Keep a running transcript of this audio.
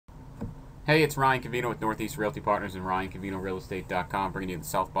Hey, it's Ryan Covino with Northeast Realty Partners and RyanCovinoRealEstate.com, bringing you the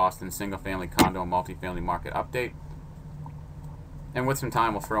South Boston single-family condo and multifamily market update. And with some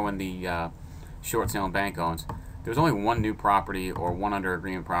time, we'll throw in the short sale and bank owns. There was only one new property, or one under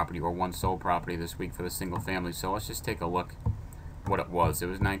agreement property, or one sold property this week for the single family. So let's just take a look what it was. It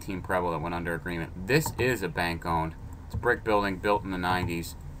was 19 Preble that went under agreement. This is a bank owned. It's a brick building built in the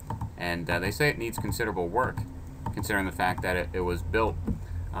 90s, and they say it needs considerable work, considering the fact that it was built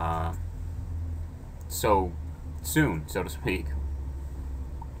so soon, so to speak.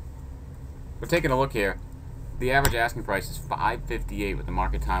 We're taking a look here. The average asking price is $558 with a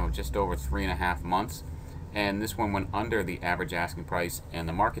market time of just over 3.5 months, and this one went under the average asking price, and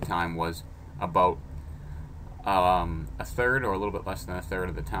the market time was about a third, or a little bit less than a third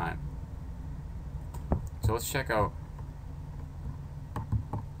of the time. So let's check out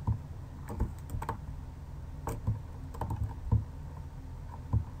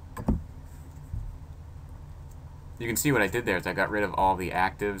you can see what I did there is I got rid of all the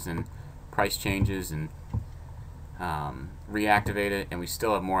actives and price changes and reactivated, and we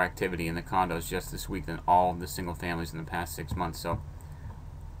still have more activity in the condos just this week than all the single families in the past 6 months. So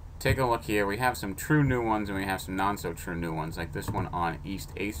take a look here. We have some true new ones and we have some non so true new ones, like this one on East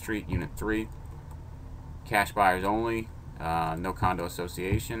 8th Street, Unit 3. Cash buyers only, no condo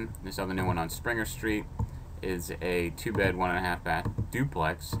association. This other new one on Springer Street is a 2-bed, 1.5 bath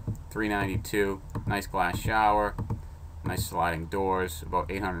duplex, $392, nice glass shower, nice sliding doors,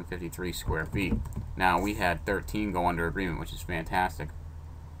 about 853 square feet. Now, we had 13 go under agreement, which is fantastic,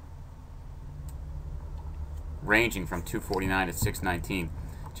 ranging from $249 to $619.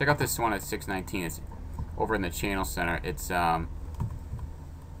 Check out this one at $619. It's over in the Channel Center. It's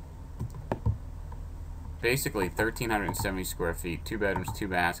basically 1,370 square feet, 2 bedrooms, 2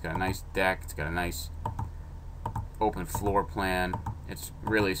 baths. Got a nice deck. It's got a nice open floor plan. It's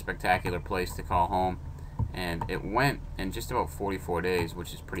really a spectacular place to call home, and it went in just about 44 days,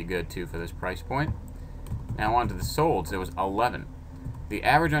 which is pretty good too for this price point. Now on to the solds. There was 11. The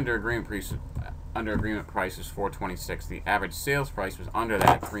average under agreement price was $426. The average sales price was under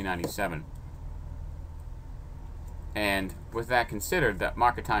that, $397. And with that considered, that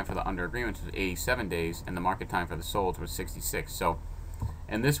market time for the under agreements was 87 days, and the market time for the solds was 66. So,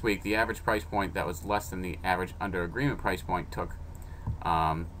 and this week, the average price point that was less than the average under agreement price point took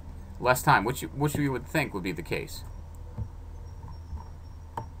less time, which we would think would be the case.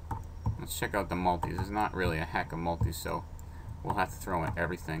 Let's check out the multis. There's not really a heck of multis, so we'll have to throw in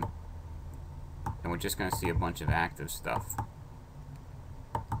everything. And we're just going to see a bunch of active stuff.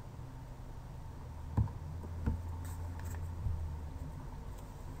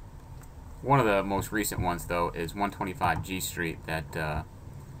 One of the most recent ones, though, is 125 G Street. That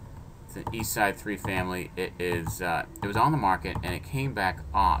it's an East Side 3 family. It was on the market and it came back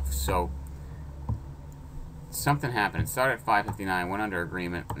off. So something happened. It started at $559, went under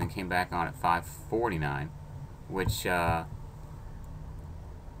agreement, and then came back on at $549, which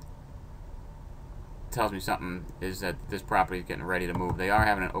tells me something is that this property is getting ready to move. They are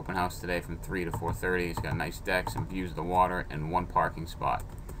having an open house today from 3 to 4:30. It's got a nice deck, some views of the water, and one parking spot.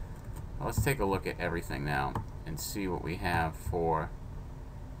 Well, let's take a look at everything now and see what we have for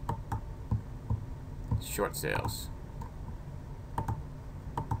short sales.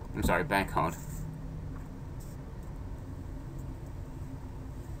 I'm sorry, bank owned.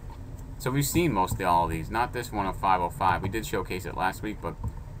 So we've seen mostly all of these. Not this one of 505. We did showcase it last week, but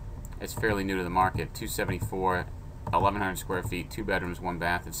it's fairly new to the market. 274, 1,100 square feet, 2 bedrooms, 1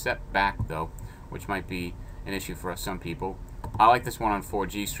 bath. It's set back though, which might be an issue for some people. I like this one on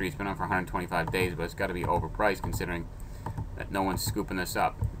 4G Street. It's been on for 125 days, but it's got to be overpriced considering that no one's scooping this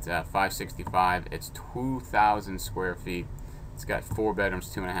up. It's at $565. It's 2,000 square feet. It's got 4 bedrooms,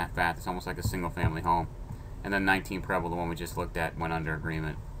 2.5 baths. It's almost like a single family home. And then 19 Preble, the one we just looked at, went under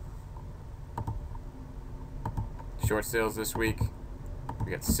agreement. Short sales this week,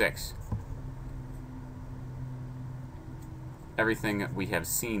 we got 6. Everything that we have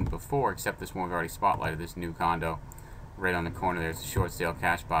seen before, except this one we've already spotlighted, this new condo right on the corner there. It's a short sale,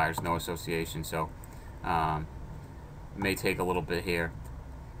 cash buyers, no association, so may take a little bit here,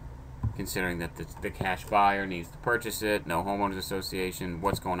 considering that the cash buyer needs to purchase it, no homeowners association,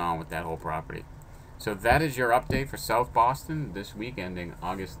 what's going on with that whole property. So that is your update for South Boston this week ending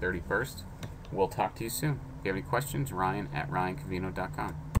August 31st. We'll talk to you soon. If you have any questions, Ryan at RyanCovino.com.